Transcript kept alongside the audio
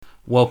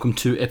Welcome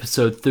to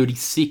episode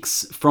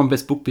 36 from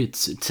Best Book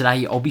Bits.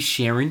 Today I'll be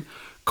sharing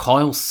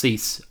Kyle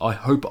Cease, I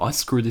hope I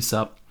screw this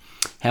up,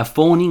 How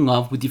Falling in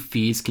Love with Your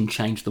Fears Can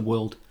Change the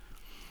World.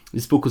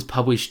 This book was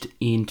published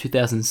in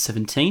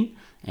 2017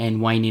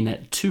 and weighing in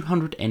at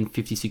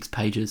 256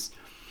 pages.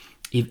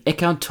 If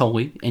Eckhart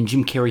Tolle and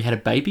Jim Carrey had a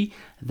baby,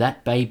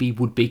 that baby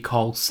would be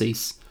Kyle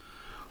Cease.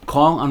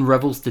 Kyle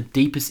unravels the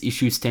deepest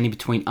issues standing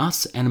between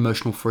us and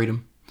emotional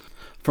freedom.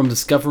 From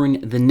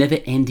discovering the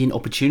never-ending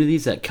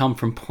opportunities that come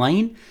from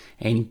playing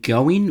and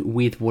going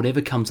with whatever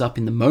comes up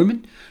in the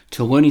moment,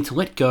 to learning to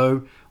let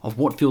go of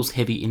what feels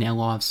heavy in our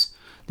lives.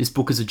 This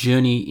book is a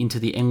journey into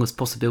the endless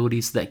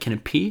possibilities that can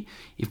appear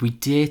if we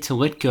dare to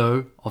let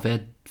go of our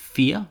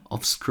fear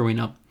of screwing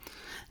up.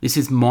 This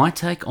is my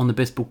take on the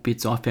best book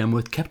bits I found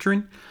worth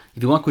capturing.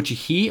 If you like what you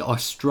hear, I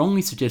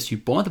strongly suggest you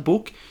buy the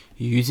book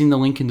using the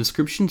link in the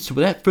description. So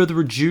without further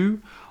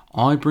ado,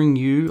 I bring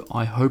you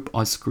I Hope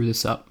I Screw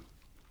This Up.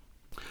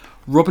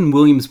 Robin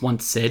Williams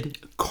once said,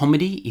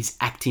 "Comedy is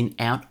acting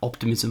out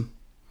optimism."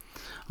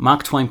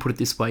 Mark Twain put it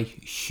this way,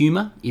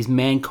 "Humour is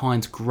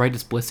mankind's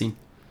greatest blessing.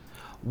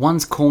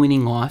 One's calling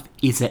in life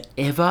is an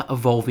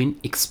ever-evolving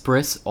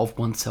express of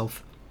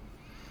oneself."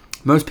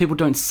 Most people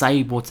don't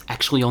say what's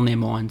actually on their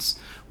minds.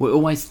 We're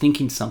always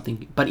thinking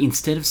something, but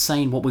instead of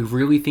saying what we're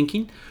really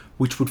thinking,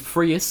 which would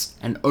free us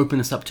and open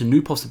us up to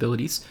new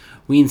possibilities,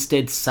 we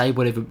instead say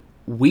whatever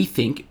we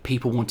think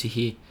people want to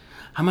hear.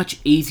 How much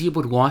easier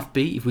would life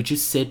be if we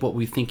just said what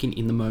we're thinking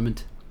in the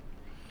moment?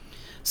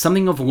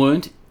 Something I've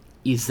learned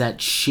is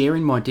that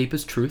sharing my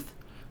deepest truth,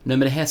 no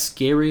matter how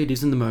scary it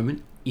is in the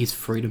moment, is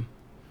freedom.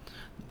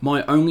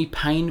 My only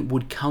pain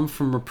would come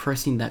from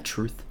repressing that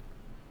truth.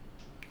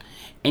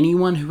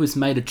 Anyone who has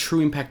made a true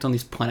impact on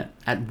this planet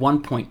at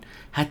one point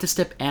had to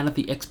step out of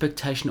the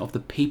expectation of the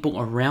people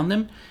around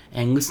them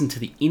and listen to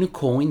the inner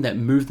calling that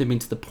moved them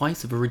into the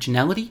place of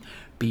originality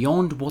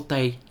beyond what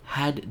they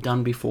had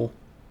done before.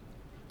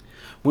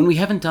 When we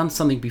haven't done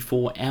something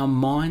before, our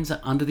minds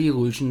are under the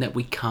illusion that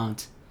we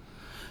can't.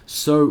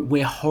 So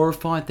we're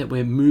horrified that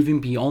we're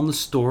moving beyond the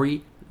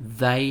story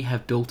they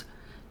have built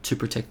to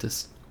protect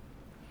us.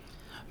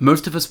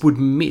 Most of us would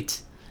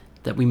admit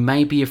that we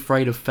may be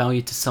afraid of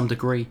failure to some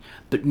degree,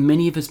 but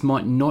many of us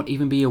might not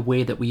even be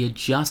aware that we are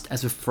just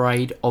as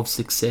afraid of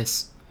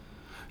success.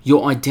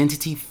 Your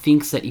identity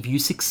thinks that if you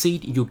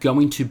succeed, you're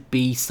going to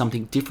be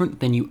something different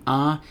than you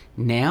are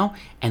now,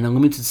 and the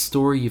limited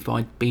story you've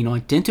been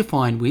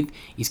identifying with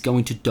is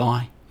going to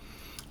die.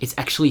 It's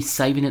actually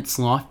saving its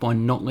life by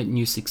not letting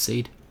you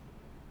succeed.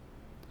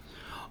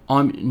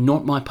 I'm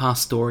not my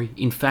past story.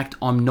 In fact,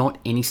 I'm not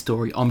any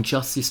story. I'm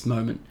just this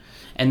moment.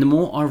 And the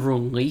more I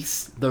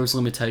release those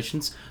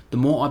limitations, the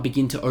more I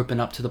begin to open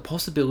up to the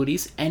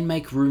possibilities and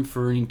make room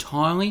for an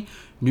entirely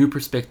new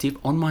perspective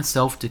on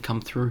myself to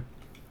come through.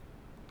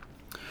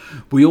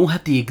 We all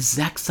have the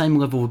exact same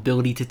level of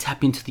ability to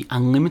tap into the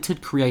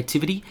unlimited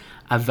creativity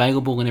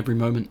available in every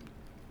moment.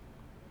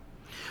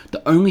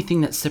 The only thing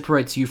that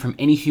separates you from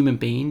any human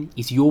being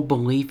is your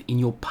belief in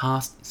your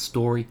past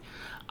story.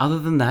 Other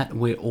than that,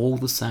 we're all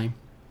the same.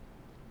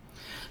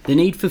 The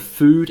need for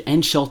food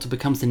and shelter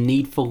becomes the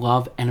need for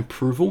love and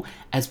approval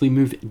as we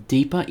move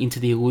deeper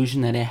into the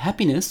illusion that our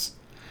happiness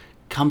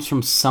comes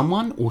from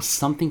someone or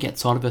something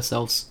outside of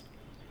ourselves.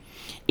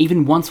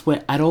 Even once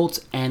we're adults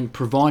and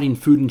providing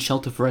food and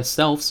shelter for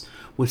ourselves,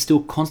 we're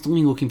still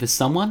constantly looking for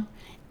someone,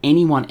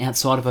 anyone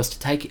outside of us, to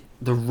take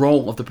the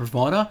role of the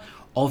provider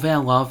of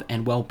our love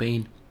and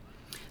well-being.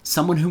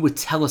 Someone who would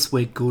tell us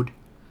we're good,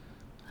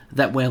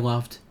 that we're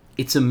loved.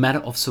 It's a matter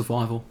of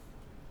survival.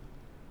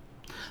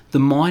 The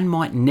mind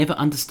might never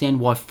understand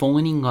why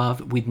falling in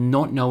love with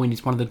not knowing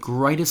is one of the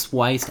greatest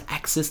ways to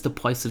access the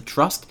place of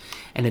trust,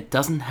 and it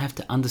doesn't have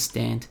to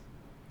understand.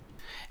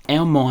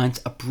 Our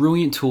minds are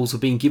brilliant tools we're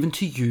being given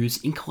to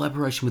use in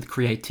collaboration with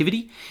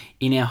creativity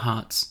in our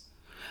hearts.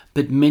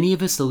 But many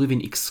of us are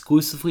living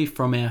exclusively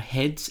from our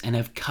heads and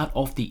have cut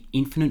off the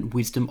infinite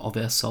wisdom of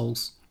our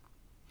souls.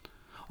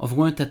 I've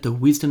learned that the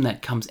wisdom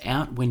that comes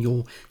out when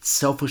you're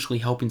selfishly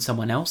helping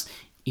someone else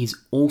is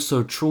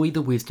also truly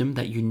the wisdom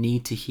that you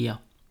need to hear.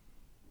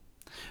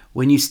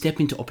 When you step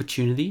into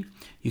opportunity,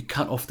 you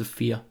cut off the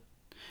fear.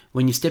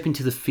 When you step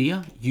into the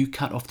fear, you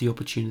cut off the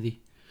opportunity.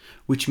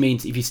 Which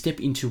means if you step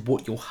into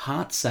what your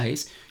heart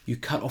says, you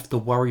cut off the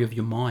worry of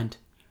your mind.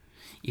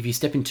 If you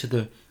step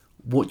into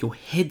what your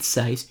head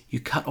says, you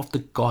cut off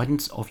the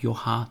guidance of your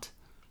heart.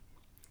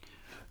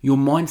 Your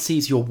mind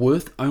sees your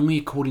worth only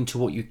according to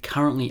what you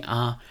currently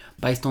are,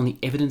 based on the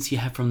evidence you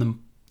have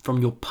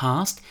from your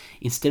past,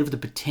 instead of the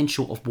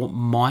potential of what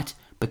might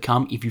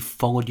become if you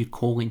followed your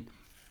calling.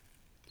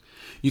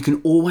 You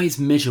can always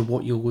measure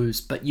what you'll lose,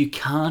 but you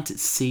can't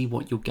see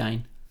what you'll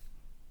gain.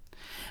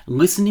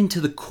 Listening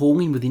to the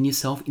calling within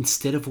yourself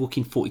instead of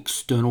looking for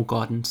external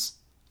guidance.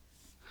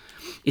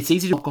 It's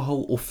easy to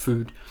alcohol or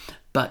food,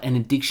 but an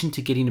addiction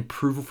to getting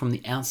approval from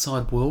the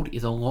outside world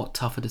is a lot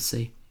tougher to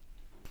see.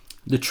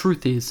 The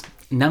truth is,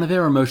 none of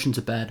our emotions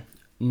are bad.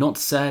 Not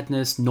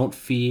sadness, not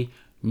fear,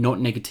 not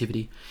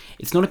negativity.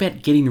 It's not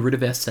about getting rid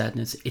of our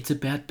sadness. It's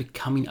about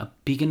becoming a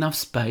big enough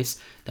space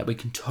that we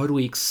can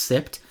totally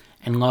accept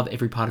and love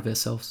every part of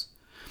ourselves.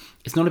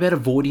 It's not about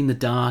avoiding the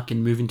dark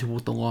and moving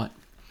toward the light.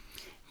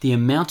 The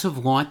amount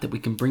of light that we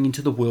can bring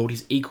into the world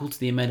is equal to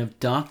the amount of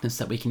darkness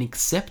that we can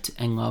accept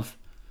and love.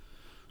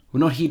 We're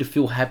not here to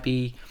feel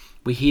happy.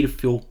 We're here to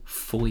feel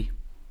fully.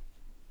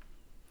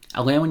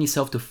 Allowing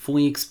yourself to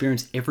fully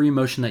experience every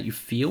emotion that you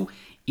feel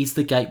is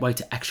the gateway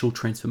to actual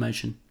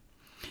transformation.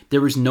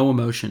 There is no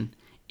emotion,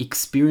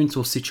 experience,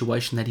 or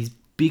situation that is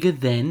bigger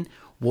than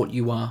what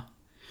you are.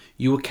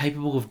 You are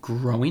capable of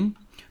growing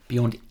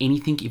beyond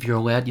anything if you're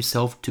allowed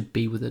yourself to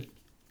be with it.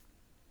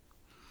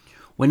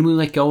 When we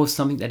let go of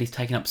something that is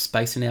taking up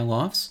space in our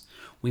lives,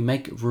 we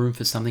make room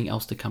for something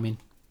else to come in.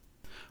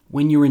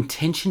 When your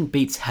intention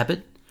beats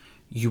habit,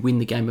 you win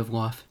the game of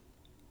life.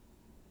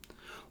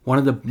 One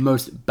of the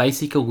most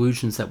basic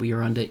illusions that we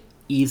are under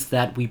is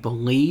that we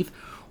believe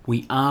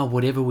we are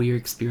whatever we are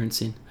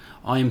experiencing.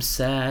 I am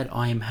sad,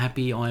 I am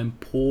happy, I am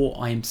poor,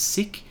 I am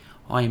sick,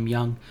 I am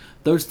young.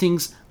 Those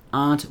things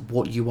aren't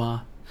what you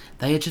are.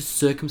 They are just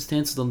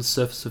circumstances on the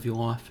surface of your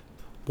life.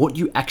 What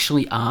you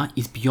actually are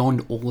is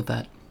beyond all of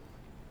that.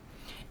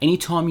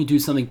 Anytime you do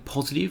something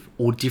positive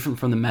or different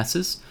from the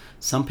masses,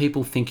 some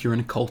people think you're in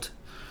a cult.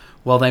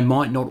 While they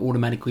might not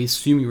automatically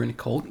assume you're in a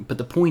cult, but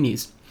the point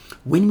is,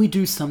 when we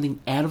do something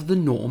out of the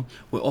norm,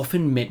 we're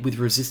often met with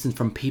resistance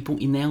from people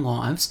in our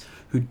lives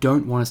who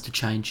don't want us to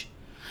change.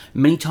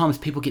 Many times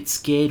people get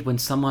scared when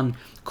someone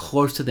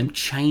close to them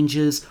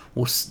changes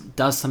or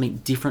does something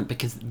different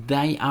because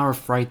they are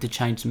afraid to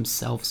change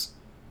themselves.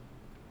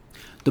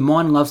 The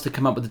mind loves to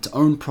come up with its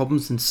own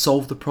problems and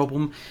solve the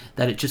problem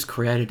that it just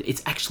created.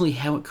 It's actually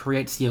how it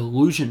creates the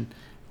illusion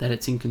that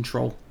it's in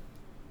control.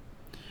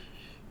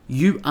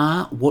 You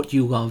are what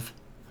you love,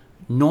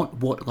 not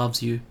what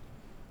loves you.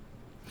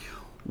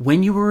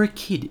 When you were a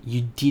kid,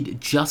 you did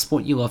just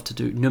what you loved to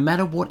do, no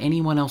matter what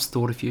anyone else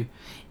thought of you.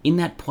 In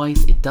that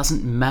place, it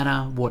doesn't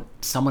matter what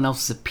someone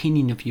else's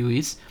opinion of you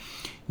is.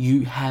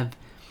 You have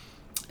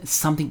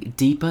something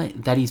deeper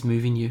that is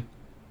moving you.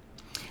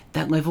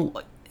 That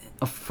level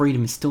of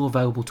freedom is still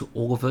available to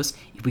all of us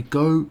if we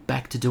go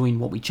back to doing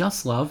what we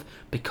just love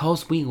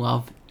because we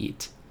love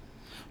it.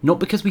 Not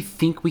because we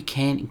think we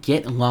can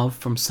get love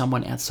from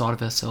someone outside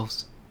of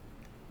ourselves.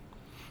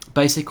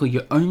 Basically,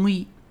 you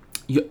only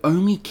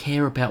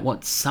care about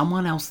what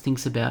someone else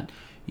thinks about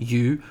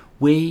you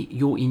where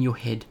you're in your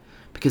head,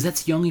 because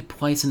that's the only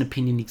place an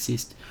opinion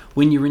exists.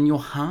 When you're in your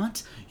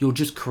heart, you're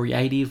just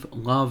creative,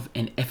 love,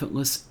 and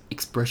effortless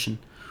expression.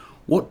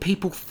 What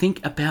people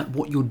think about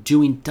what you're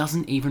doing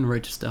doesn't even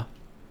register.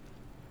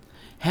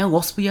 How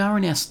lost we are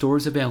in our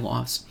stories of our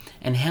lives,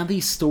 and how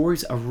these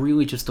stories are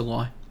really just a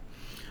lie.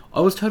 I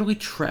was totally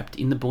trapped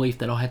in the belief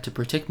that I had to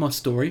protect my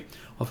story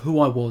of who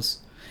I was,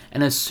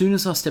 and as soon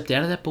as I stepped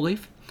out of that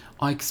belief,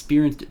 I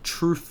experienced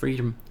true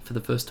freedom for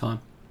the first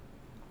time.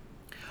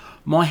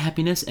 My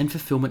happiness and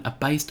fulfillment are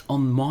based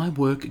on my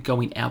work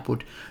going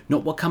outward,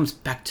 not what comes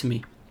back to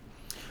me.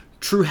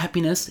 True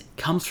happiness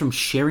comes from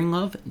sharing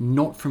love,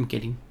 not from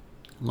getting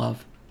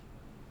love.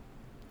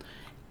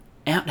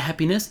 Out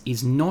happiness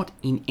is not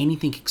in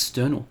anything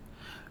external.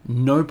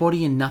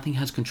 Nobody and nothing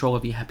has control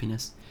of your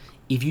happiness.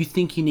 If you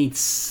think you need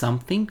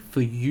something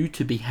for you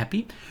to be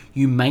happy,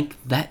 you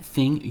make that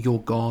thing your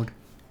God.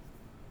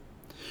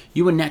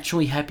 You are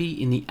naturally happy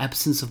in the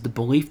absence of the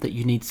belief that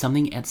you need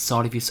something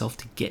outside of yourself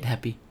to get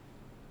happy.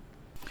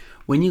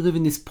 When you live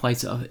in this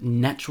place of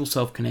natural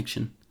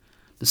self-connection,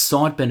 the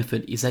side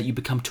benefit is that you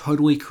become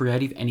totally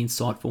creative and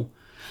insightful,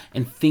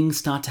 and things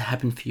start to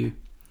happen for you.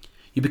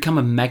 You become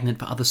a magnet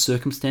for other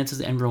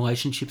circumstances and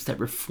relationships that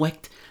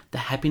reflect the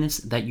happiness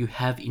that you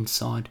have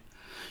inside.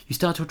 You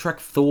start to attract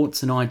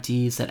thoughts and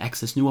ideas that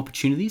access new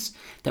opportunities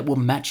that will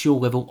match your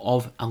level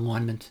of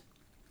alignment.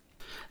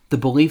 The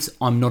beliefs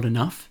I'm not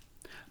enough,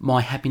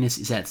 my happiness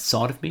is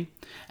outside of me,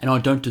 and I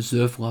don't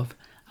deserve love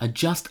are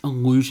just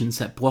illusions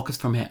that block us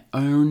from our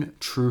own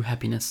true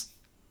happiness.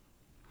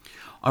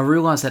 I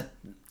realized that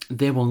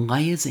there were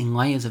layers and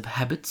layers of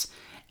habits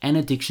and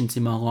addictions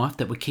in my life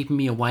that were keeping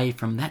me away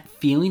from that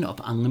feeling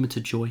of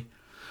unlimited joy.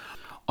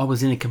 I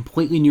was in a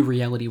completely new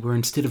reality where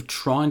instead of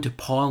trying to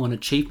pile on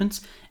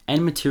achievements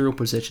and material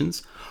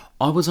possessions,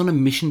 I was on a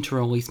mission to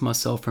release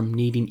myself from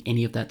needing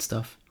any of that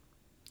stuff.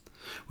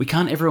 We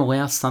can't ever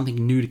allow something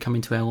new to come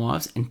into our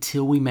lives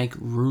until we make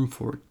room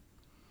for it.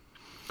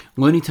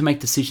 Learning to make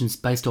decisions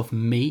based off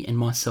me and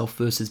myself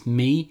versus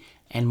me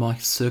and my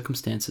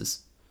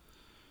circumstances.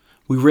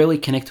 We rarely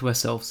connect to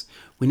ourselves.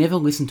 We never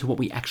listen to what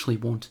we actually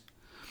want.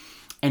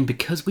 And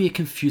because we are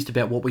confused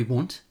about what we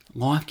want,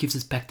 life gives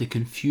us back the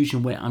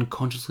confusion we're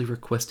unconsciously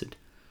requested.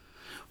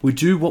 We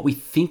do what we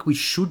think we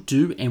should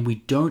do, and we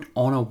don't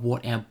honor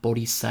what our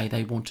bodies say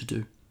they want to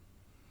do.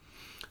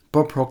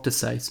 Bob Proctor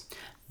says,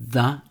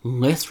 the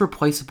less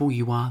replaceable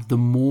you are, the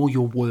more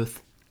you're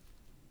worth.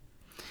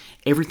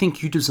 Everything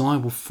you desire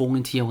will fall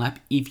into your lap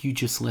if you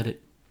just let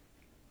it.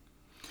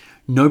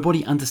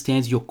 Nobody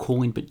understands your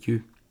calling but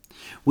you.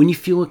 When you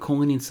feel a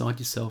calling inside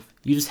yourself,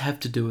 you just have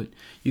to do it.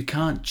 You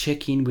can't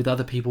check in with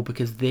other people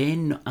because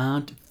they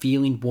aren't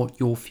feeling what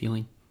you're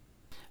feeling.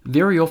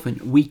 Very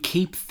often, we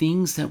keep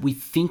things that we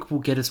think will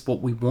get us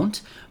what we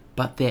want,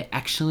 but they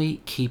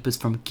actually keep us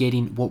from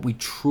getting what we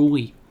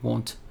truly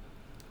want.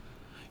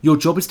 Your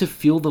job is to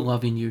feel the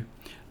love in you,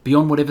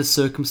 beyond whatever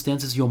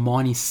circumstances your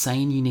mind is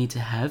saying you need to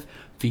have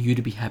for you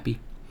to be happy.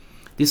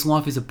 This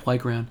life is a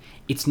playground.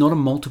 It's not a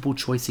multiple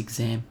choice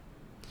exam.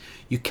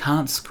 You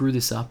can't screw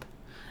this up.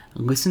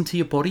 Listen to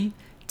your body.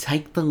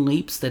 Take the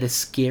leaps that are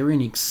scary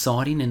and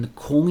exciting and the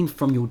calling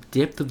from your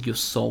depth of your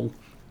soul,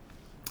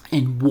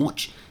 and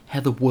watch how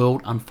the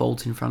world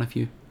unfolds in front of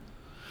you.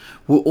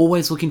 We're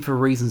always looking for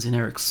reasons in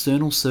our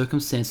external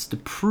circumstances to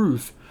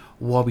prove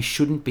why we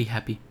shouldn't be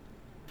happy.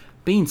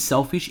 Being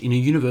selfish in a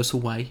universal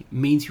way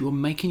means you are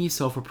making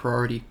yourself a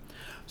priority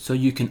so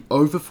you can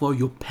overflow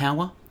your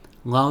power,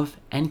 love,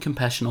 and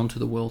compassion onto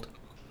the world.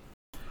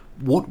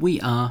 What we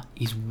are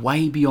is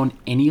way beyond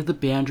any of the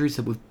boundaries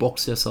that we've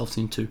boxed ourselves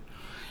into,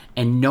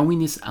 and knowing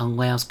this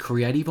allows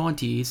creative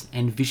ideas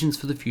and visions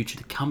for the future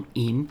to come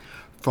in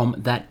from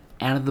that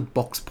out of the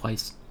box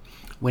place.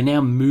 We're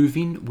now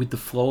moving with the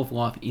flow of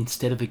life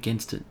instead of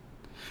against it.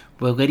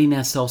 We're letting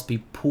ourselves be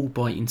pulled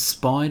by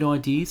inspired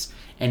ideas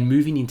and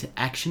moving into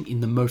action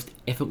in the most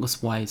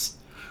effortless ways,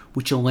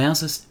 which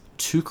allows us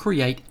to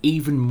create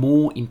even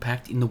more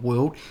impact in the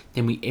world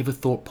than we ever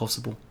thought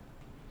possible.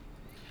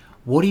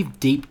 What if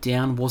deep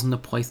down wasn't a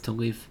place to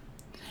live,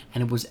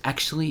 and it was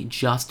actually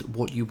just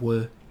what you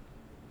were?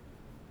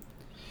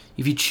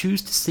 If you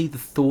choose to see the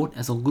thought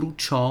as a little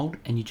child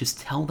and you just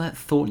tell that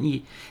thought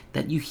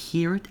that you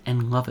hear it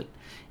and love it,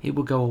 it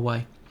will go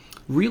away.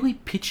 Really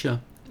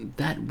picture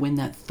that when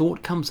that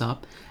thought comes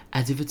up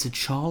as if it's a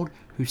child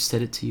who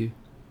said it to you.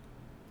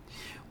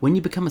 When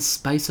you become a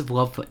space of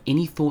love for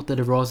any thought that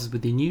arises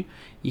within you,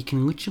 you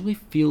can literally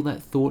feel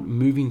that thought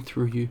moving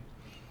through you.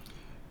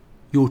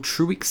 Your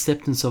true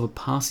acceptance of a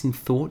passing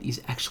thought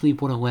is actually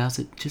what allows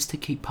it just to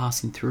keep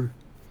passing through.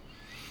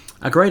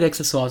 A great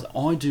exercise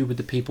I do with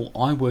the people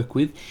I work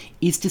with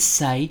is to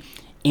say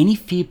any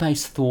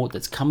fear-based thought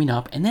that's coming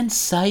up and then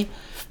say,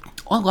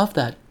 I love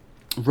that,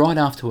 right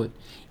after it.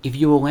 If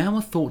you allow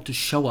a thought to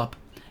show up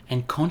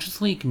and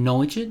consciously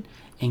acknowledge it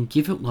and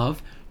give it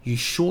love, you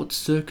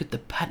short-circuit the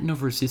pattern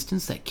of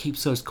resistance that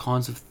keeps those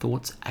kinds of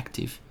thoughts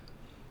active.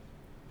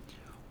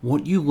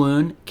 What you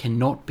learn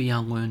cannot be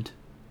unlearned.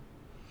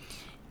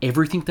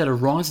 Everything that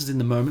arises in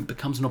the moment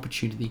becomes an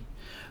opportunity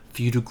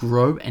for you to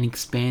grow and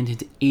expand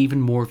into even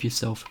more of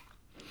yourself.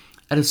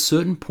 At a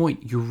certain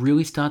point, you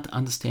really start to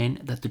understand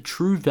that the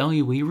true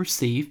value we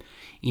receive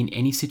in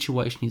any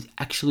situation is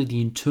actually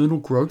the internal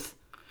growth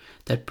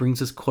that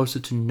brings us closer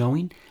to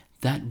knowing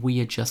that we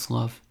are just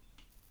love.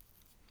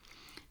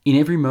 In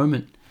every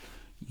moment,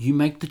 you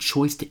make the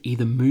choice to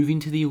either move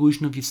into the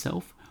illusion of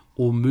yourself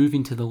or move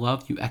into the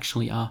love you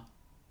actually are.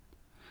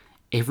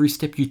 Every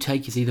step you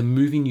take is either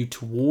moving you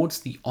towards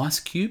the ice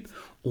cube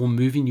or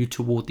moving you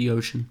toward the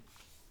ocean.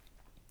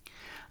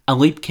 A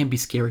leap can be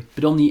scary,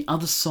 but on the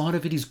other side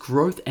of it is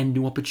growth and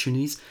new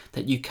opportunities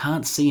that you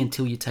can't see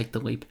until you take the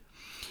leap.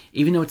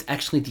 Even though it's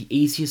actually the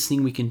easiest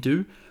thing we can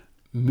do,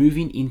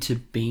 moving into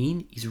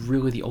being is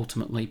really the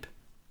ultimate leap.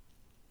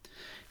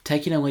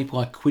 Taking a leap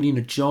like quitting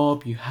a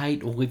job you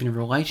hate or living in a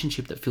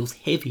relationship that feels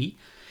heavy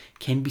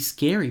can be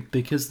scary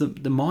because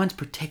the mind's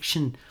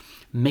protection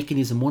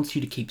mechanism wants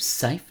you to keep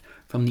safe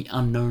from the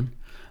unknown.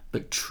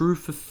 But true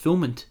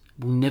fulfillment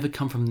will never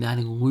come from that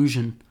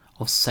illusion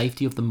of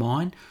safety of the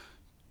mind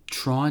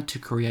tried to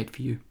create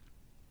for you.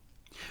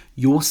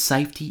 Your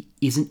safety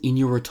isn't in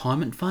your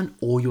retirement fund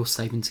or your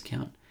savings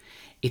account.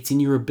 It's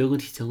in your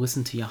ability to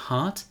listen to your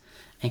heart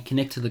and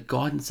connect to the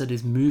guidance that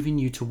is moving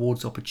you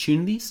towards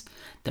opportunities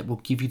that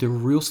will give you the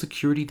real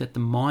security that the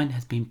mind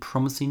has been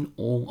promising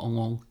all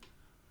along.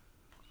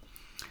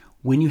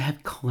 When you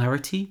have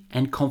clarity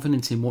and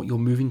confidence in what you're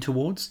moving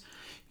towards,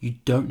 you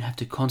don't have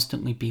to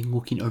constantly be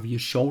looking over your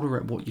shoulder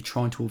at what you're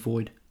trying to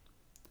avoid.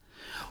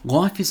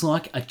 Life is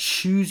like a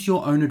choose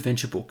your own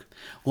adventure book.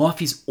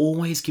 Life is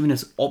always giving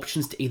us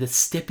options to either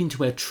step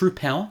into our true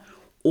power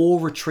or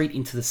retreat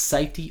into the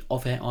safety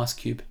of our ice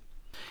cube.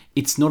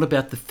 It's not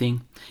about the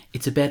thing.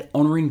 It's about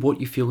honoring what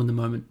you feel in the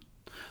moment.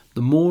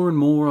 The more and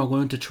more I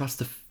learn to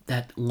trust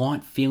that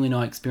light feeling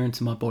I experience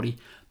in my body,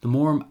 the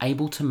more I'm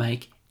able to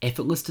make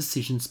effortless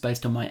decisions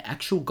based on my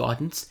actual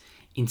guidance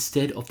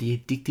instead of the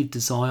addictive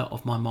desire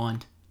of my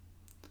mind.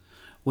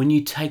 When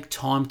you take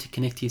time to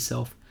connect to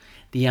yourself,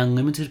 the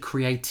unlimited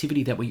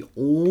creativity that we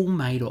all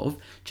made of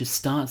just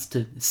starts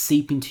to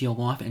seep into your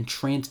life and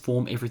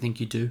transform everything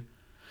you do.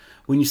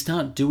 When you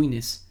start doing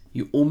this,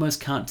 you almost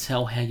can't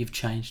tell how you've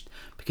changed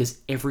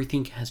because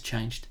everything has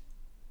changed.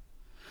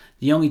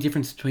 The only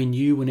difference between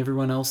you and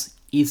everyone else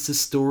is the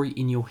story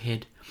in your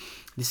head.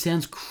 This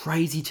sounds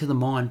crazy to the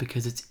mind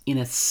because it's in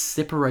a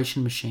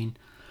separation machine.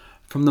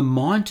 From the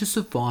mind to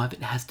survive,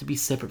 it has to be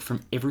separate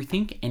from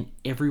everything and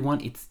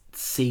everyone it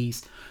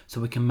sees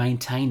so it can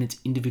maintain its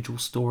individual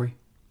story.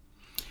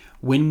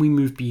 When we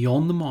move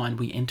beyond the mind,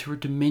 we enter a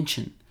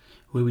dimension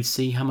where we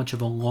see how much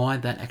of a lie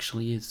that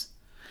actually is.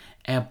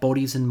 Our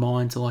bodies and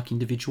minds are like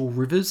individual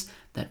rivers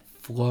that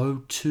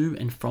flow to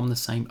and from the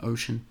same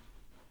ocean.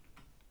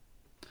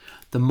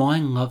 The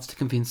mind loves to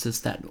convince us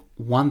that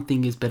one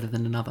thing is better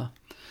than another,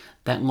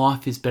 that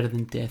life is better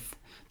than death,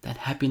 that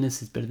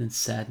happiness is better than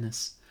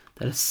sadness,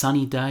 that a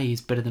sunny day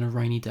is better than a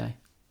rainy day.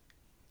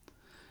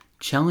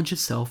 Challenge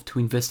yourself to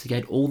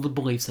investigate all the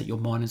beliefs that your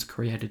mind has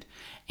created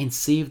and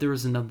see if there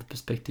is another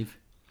perspective.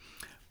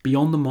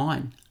 Beyond the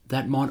mind,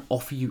 that might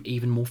offer you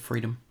even more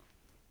freedom.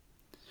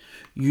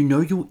 You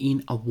know you're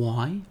in a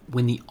why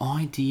when the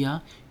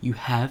idea you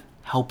have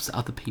helps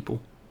other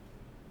people.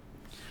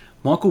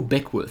 Michael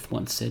Beckwith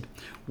once said,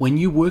 "When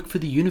you work for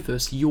the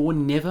universe, you're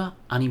never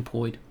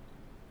unemployed."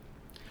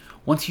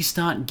 Once you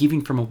start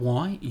giving from a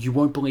why, you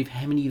won't believe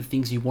how many of the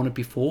things you wanted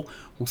before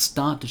will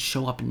start to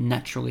show up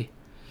naturally.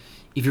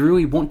 If you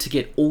really want to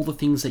get all the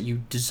things that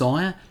you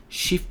desire,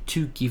 shift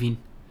to giving.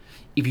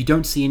 If you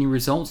don't see any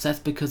results, that's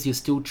because you're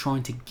still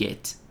trying to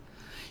get.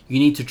 You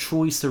need to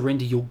truly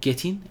surrender your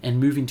getting and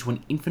move into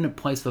an infinite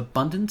place of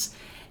abundance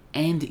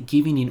and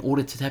giving in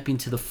order to tap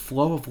into the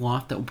flow of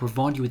life that will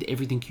provide you with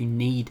everything you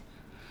need.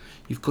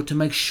 You've got to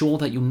make sure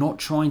that you're not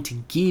trying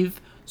to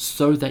give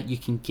so that you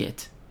can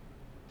get.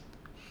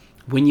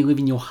 When you live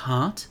in your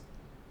heart,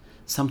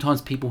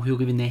 sometimes people who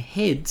live in their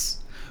heads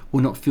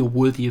will not feel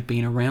worthy of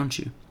being around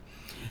you.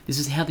 This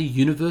is how the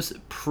universe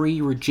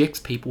pre-rejects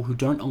people who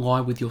don't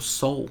align with your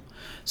soul,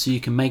 so you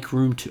can make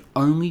room to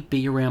only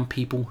be around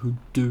people who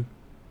do.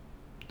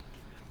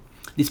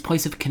 This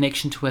place of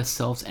connection to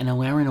ourselves and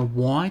allowing a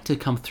why to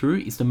come through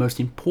is the most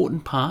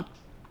important part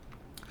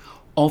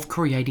of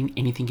creating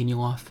anything in your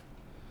life.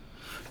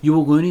 You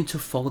are learning to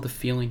follow the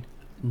feeling,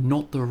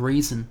 not the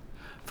reason.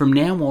 From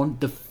now on,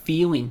 the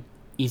feeling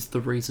is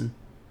the reason.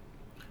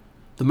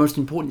 The most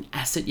important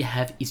asset you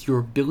have is your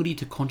ability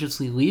to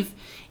consciously live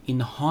in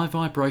the high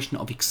vibration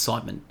of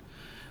excitement.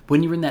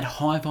 When you're in that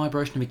high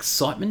vibration of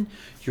excitement,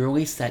 you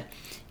release that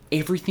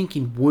everything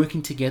is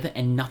working together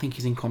and nothing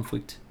is in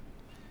conflict.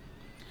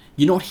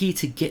 You're not here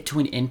to get to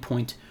an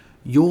endpoint.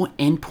 Your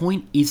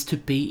endpoint is to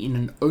be in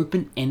an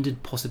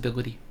open-ended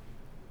possibility.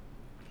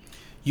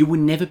 You will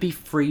never be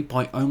free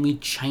by only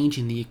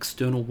changing the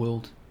external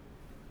world.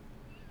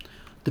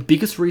 The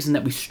biggest reason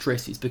that we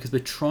stress is because we're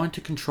trying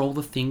to control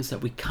the things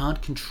that we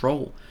can't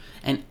control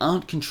and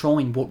aren't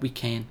controlling what we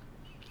can.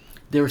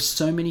 There are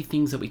so many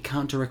things that we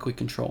can't directly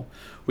control.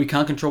 We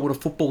can't control what a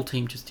football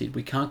team just did.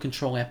 We can't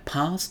control our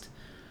past.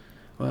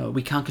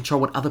 We can't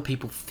control what other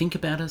people think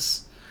about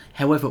us.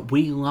 However,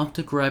 we love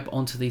to grab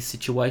onto these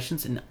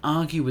situations and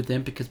argue with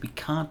them because we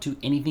can't do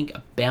anything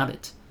about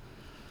it.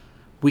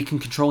 We can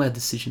control our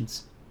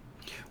decisions.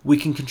 We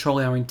can control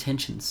our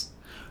intentions.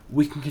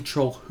 We can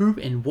control who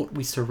and what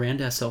we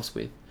surround ourselves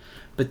with.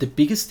 But the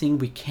biggest thing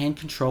we can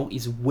control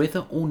is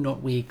whether or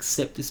not we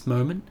accept this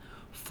moment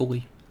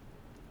fully.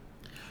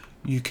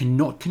 You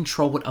cannot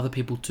control what other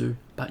people do,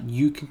 but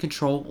you can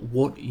control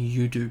what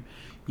you do.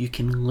 You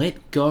can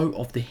let go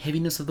of the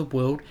heaviness of the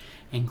world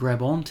and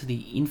grab on to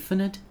the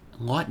infinite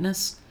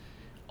lightness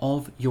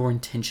of your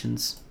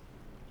intentions.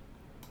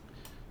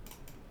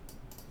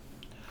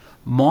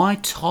 My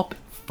top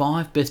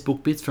 5 best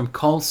book bits from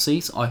Kyle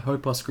Cease. I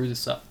hope I screw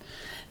this up.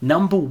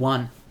 Number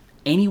 1,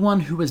 anyone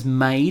who has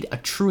made a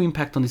true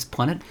impact on this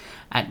planet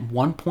at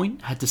one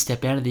point had to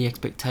step out of the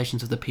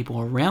expectations of the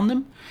people around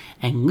them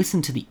and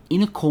listen to the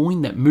inner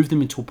calling that moved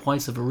them into a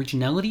place of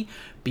originality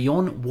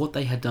beyond what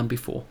they had done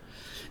before.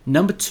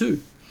 Number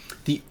 2,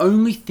 the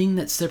only thing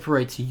that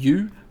separates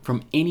you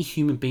from any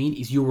human being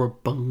is your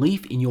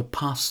belief in your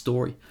past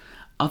story.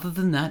 Other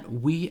than that,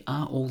 we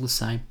are all the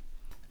same.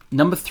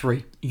 Number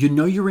 3, you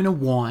know you're in a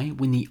why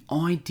when the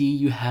idea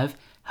you have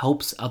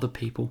helps other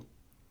people.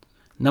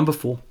 Number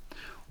 4,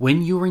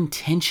 when your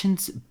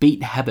intentions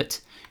beat habit,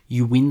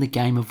 you win the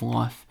game of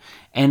life.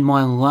 And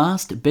my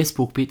last best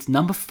book bits,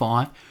 number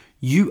 5,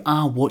 you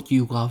are what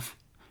you love,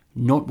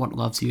 not what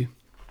loves you.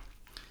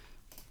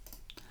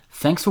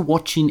 Thanks for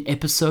watching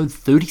episode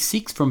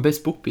 36 from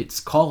Best Book Bits.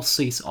 Kyle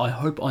Cease. I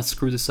hope I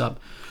screw this up.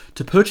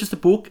 To purchase the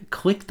book,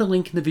 click the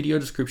link in the video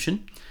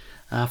description.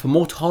 For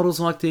more titles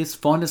like this,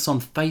 find us on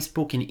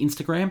Facebook and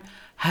Instagram.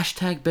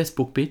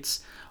 #BestBookBits.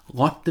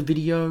 Like the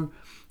video,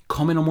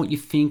 comment on what you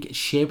think,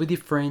 share with your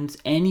friends,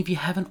 and if you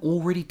haven't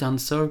already done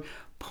so,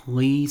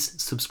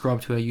 please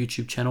subscribe to our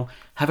YouTube channel.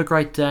 Have a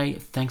great day.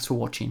 Thanks for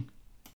watching.